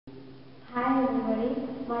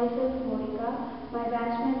myself Monica, my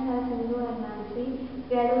batchmates are Sindhu and Nancy.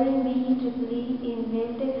 We are doing BE in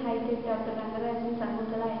High-Tech Dr. Rangarajan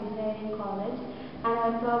Sakuntala Engineering College, and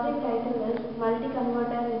our project title is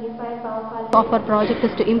Multiconverter Unified Power Quality. Of our project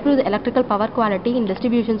is to improve the electrical power quality in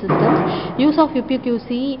distribution systems. Use of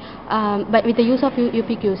UPQC with the use of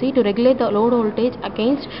UPQC to regulate the load voltage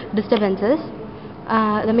against disturbances.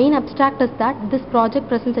 The main abstract is that this project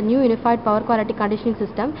presents a new unified power quality conditioning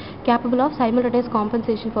system capable of simultaneous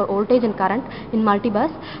compensation for voltage and current in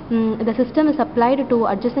multibus. The system is applied to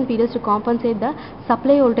adjacent feeders to compensate the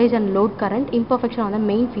supply voltage and load current imperfection on the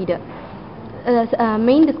main feeder.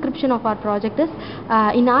 Main description of our project is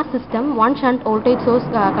in our system one shunt voltage source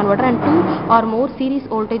converter and two or more series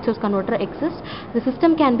voltage source converter exist. The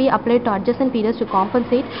system can be applied to adjacent feeders to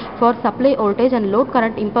compensate for supply voltage and load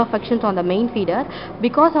current imperfections on the main feeder.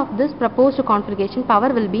 Because of this proposed configuration,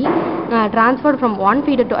 power will be transferred from one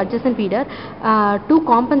feeder to adjacent feeder to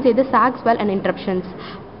compensate the sag swell and interruptions.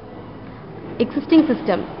 Existing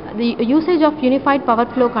system. The usage of unified power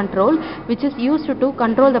flow control, which is used to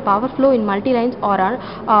control the power flow in multi-lines or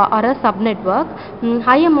a sub-network.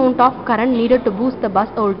 High amount of current needed to boost the bus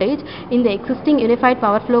voltage in the existing unified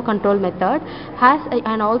power flow control method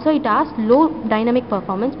and also it has low dynamic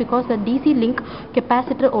performance because the DC link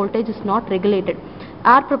capacitor voltage is not regulated.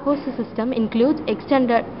 Our proposed system includes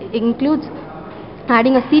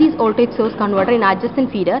adding a series voltage source converter in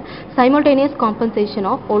adjacent feeder, simultaneous compensation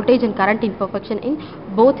of voltage and current imperfection in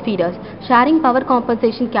both feeders, sharing power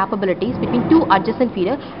compensation capabilities between two adjacent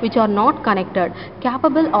feeders which are not connected,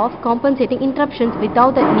 capable of compensating interruptions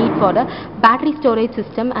without the need for the battery storage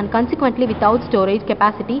system and consequently without storage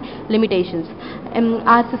capacity limitations.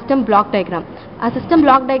 Our system block diagram. Our system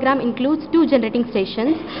block diagram includes two generating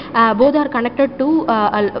stations. Both are connected to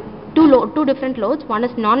two different loads. One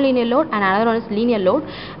is non-linear load and another one is linear load,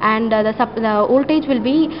 and the voltage will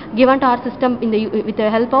be given to our system with the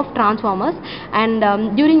help of transformers, and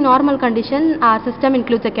during normal condition our system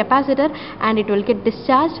includes a capacitor and it will get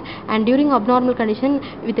discharged, and during abnormal condition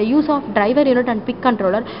with the use of driver unit and pick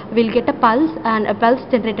controller we will get a pulse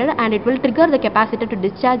generated and it will trigger the capacitor to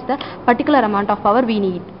discharge the particular amount of power we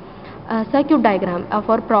need. Circuit diagram of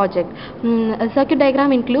our project. Circuit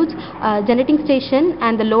diagram includes generating station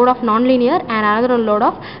and the load of non-linear and another load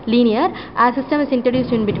of linear. Our system is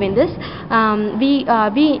introduced in between this. We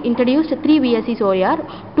introduced 3 VSCs over here.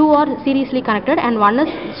 2 are seriously connected and 1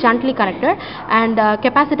 is shuntly connected, and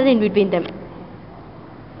capacitor in between them.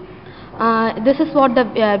 This is what the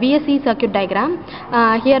VSC circuit diagram.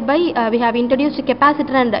 Hereby we have introduced a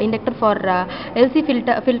capacitor and inductor for LC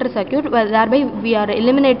filter circuit, thereby we are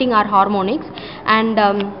eliminating our harmonics, and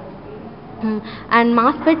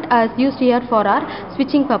MOSFET is used here for our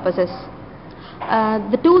switching purposes.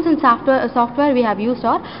 The tools and software we have used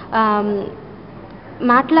are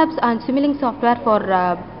MATLAB and Simulink software for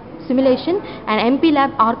simulation, and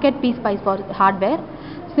MPLAB Arcade PSpice for hardware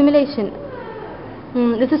simulation.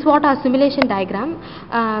 This is what our simulation diagram.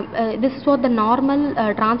 This is what the normal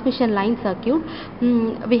transmission line circuit.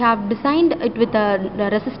 We have designed it with a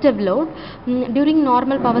resistive load. During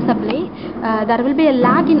normal power supply, there will be a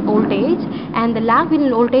lag in voltage, and the lag in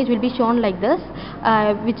voltage will be shown like this,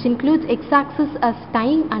 which includes x-axis as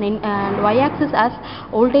time and y-axis as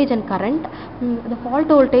voltage and current. The fault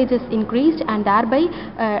voltage is increased, and thereby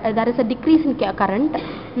there is a decrease in current.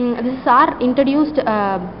 This is our introduced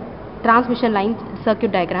transmission line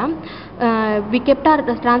circuit diagram. We kept our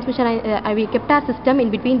system in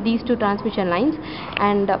between these two transmission lines,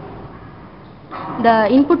 and the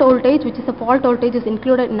input voltage, which is the fault voltage, is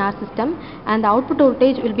included in our system, and the output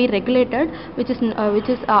voltage will be regulated, which is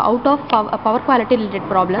out of power quality related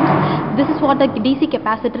problems. This is what the DC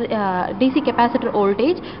capacitor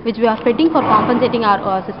voltage, which we are fitting for compensating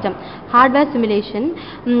our system. Hardware simulation.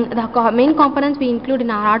 The main components we include in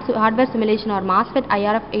our hardware simulation are MOSFET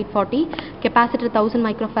IRF 840, capacitor 1000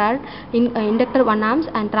 microfarad, inductor 1 amps,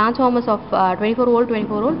 and transformers of 24 volt, 12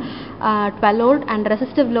 volt, and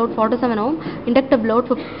resistive load 47 ohm, inductive load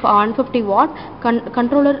 150 watt,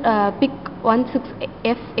 controller PIC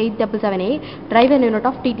 16F877A, driver unit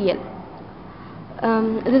of TTL.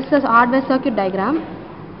 This is a hardware circuit diagram.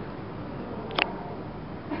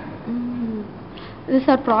 This is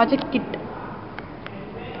our project kit.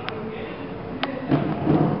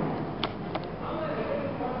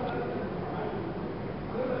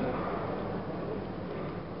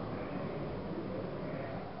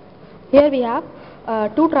 Here we have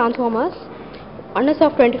 2 transformers. One is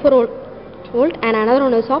of 24 volt and another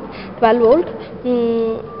one is of 12 volt.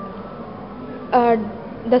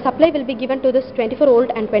 the supply will be given to this 24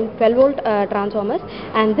 volt and 12 volt transformers,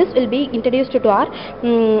 and this will be introduced to our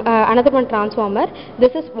another one transformer.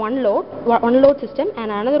 This is one load system,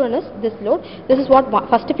 and another one is this load. This is what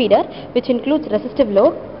first feeder, which includes resistive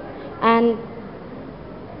load, and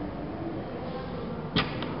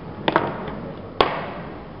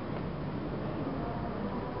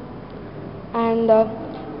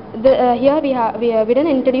here we didn't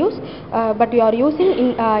introduce, but we are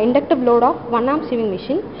using inductive load of 1 amp sieving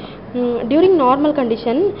machine. During normal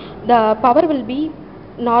condition, the power will be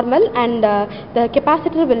normal, and the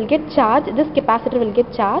capacitor will get charged. This capacitor will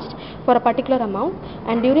get charged for a particular amount,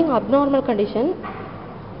 and during abnormal condition,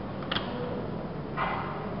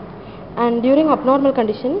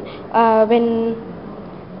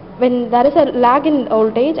 when there is a lag in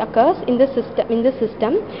voltage occurs in this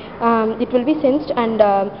system, it will be sensed and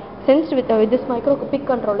sensed with this micropic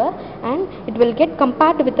controller, and it will get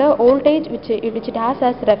compared with the voltage which it has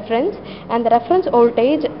as reference, and the reference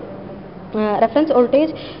voltage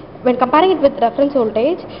when comparing it with reference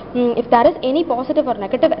voltage, if there is any positive or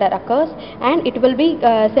negative error occurs, and it will be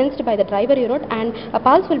sensed by the driver unit, and a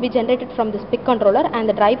pulse will be generated from this PIC controller, and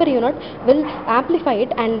the driver unit will amplify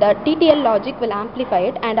it, and the TTL logic will amplify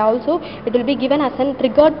it, and also it will be given as a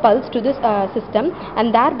triggered pulse to this system,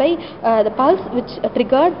 and thereby the pulse which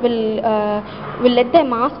triggered will let the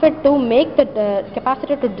MOSFET to make the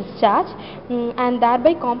capacitor to discharge, and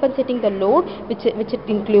thereby compensating the load which it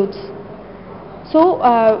includes. So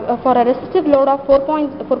for a resistive load of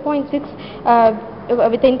 4.6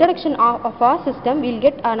 with the introduction of our system, we will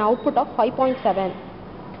get an output of 5.7.